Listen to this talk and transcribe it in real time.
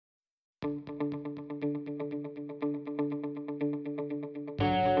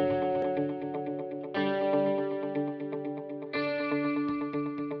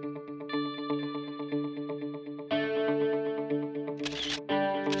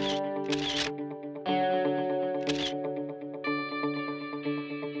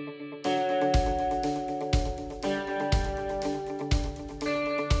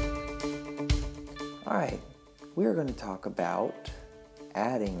going to talk about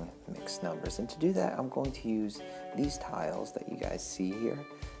adding mixed numbers. And to do that, I'm going to use these tiles that you guys see here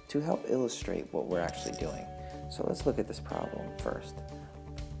to help illustrate what we're actually doing. So let's look at this problem first.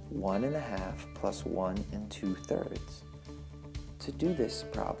 1.5 plus 1 2/3. To do this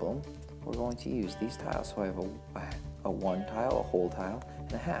problem, we're going to use these tiles. So I have a 1 tile, a whole tile,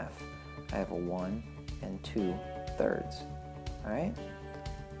 and a half. I have a 1 2/3. Alright?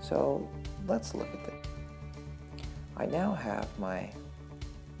 So let's look at this. I now have my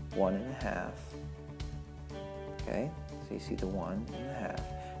 1.5. Okay? So you see the 1.5.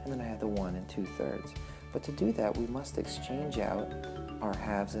 And then I have the 1 2/3. But to do that, we must exchange out our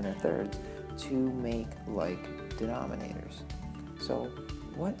halves and our thirds to make like denominators. So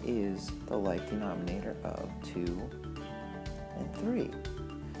what is the like denominator of 2 and 3?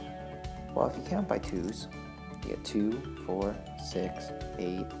 Well, if you count by twos, you get 2, 4, 6,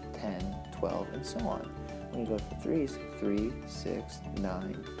 8, 10, 12, and so on. When you go for threes, 3, 6,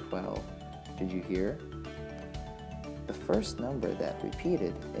 9, 12. Did you hear? The first number that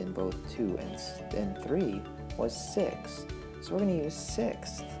repeated in both 2 and 3 was 6. So we're going to use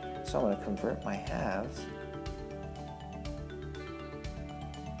sixth. So I'm going to convert my halves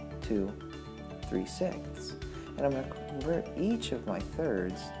to 3/6. And I'm going to convert each of my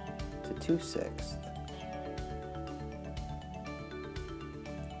thirds to 2/6.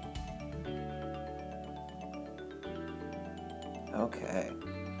 Okay,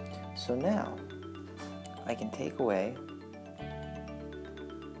 so now I can take away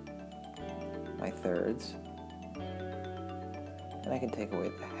my thirds, and I can take away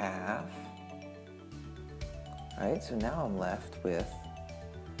the half. Alright, so now I'm left with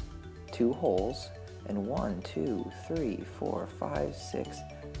 2 wholes and 1, 2, 3, 4, 5, 6,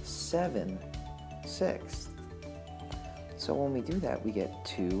 7 sixths. So when we do that, we get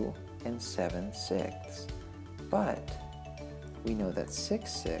 2 and 7 sixths. But we know that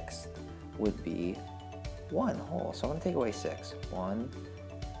 6 sixths would be 1 whole. So I'm going to take away 6. 1,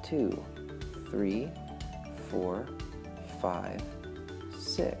 2, 3, 4, 5,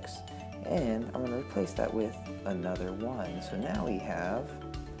 6. And I'm going to replace that with another 1. So now we have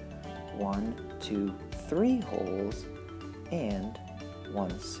 1, 2, 3 wholes and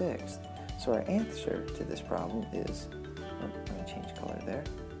 1/6. So our answer to this problem is, let me change color there,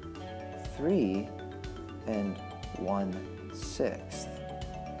 3 and 1/6.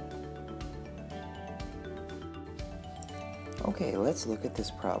 Okay, let's look at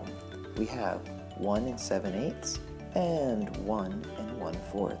this problem. We have 1 7/8 and 1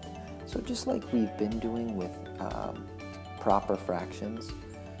 1/4. So just like we've been doing with proper fractions,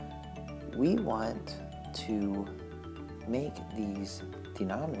 we want to make these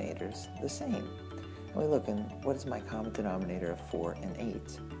denominators the same. And we look, and what is my common denominator of 4 and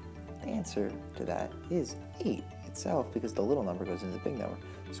 8? The answer to that is 8 itself, because the little number goes into the big number.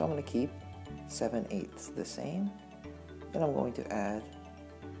 So I'm going to keep 7/8 the same, and I'm going to add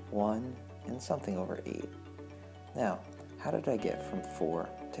 1 and something over 8. Now, how did I get from 4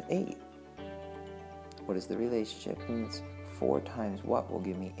 to 8? What is the relationship? It means 4 times what will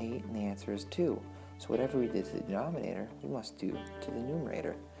give me 8, and the answer is 2. So whatever we did to the denominator, we must do to the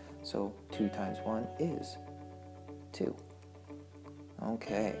numerator. So 2 times 1 is 2.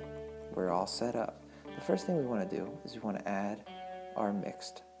 Okay, we're all set up. The first thing we want to do is we want to add our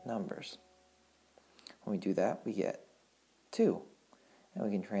mixed numbers. When we do that, we get 2, and we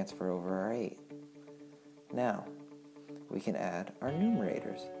can transfer over our 8. Now, we can add our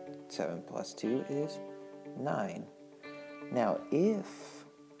numerators. 7 plus 2 is 9. Now, if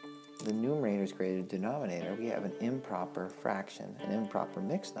the numerator is greater than the denominator, we have an improper fraction, an improper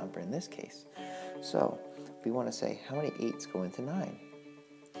mixed number in this case. So, we want to say, how many 8s go into 9?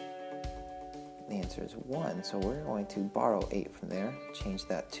 The answer is 1, so we're going to borrow 8 from there, change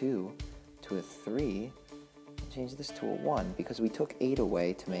that 2 to a 3, and change this to a 1, because we took 8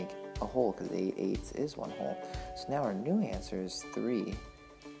 away to make a whole, because 8 eighths is 1 whole. So now our new answer is 3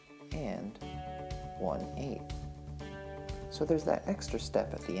 and 1/8. So there's that extra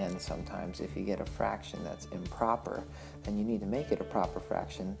step at the end sometimes. If you get a fraction that's improper, then you need to make it a proper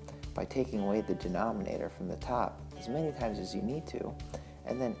fraction by taking away the denominator from the top as many times as you need to,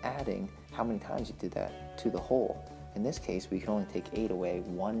 and then adding how many times you did that to the whole. In this case, we can only take 8 away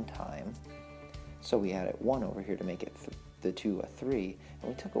 1 time, so we added 1 over here to make it the 2 a 3, and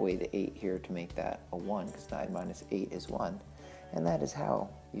we took away the 8 here to make that a 1, because 9 minus 8 is 1. And that is how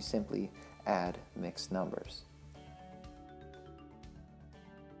you simply add mixed numbers.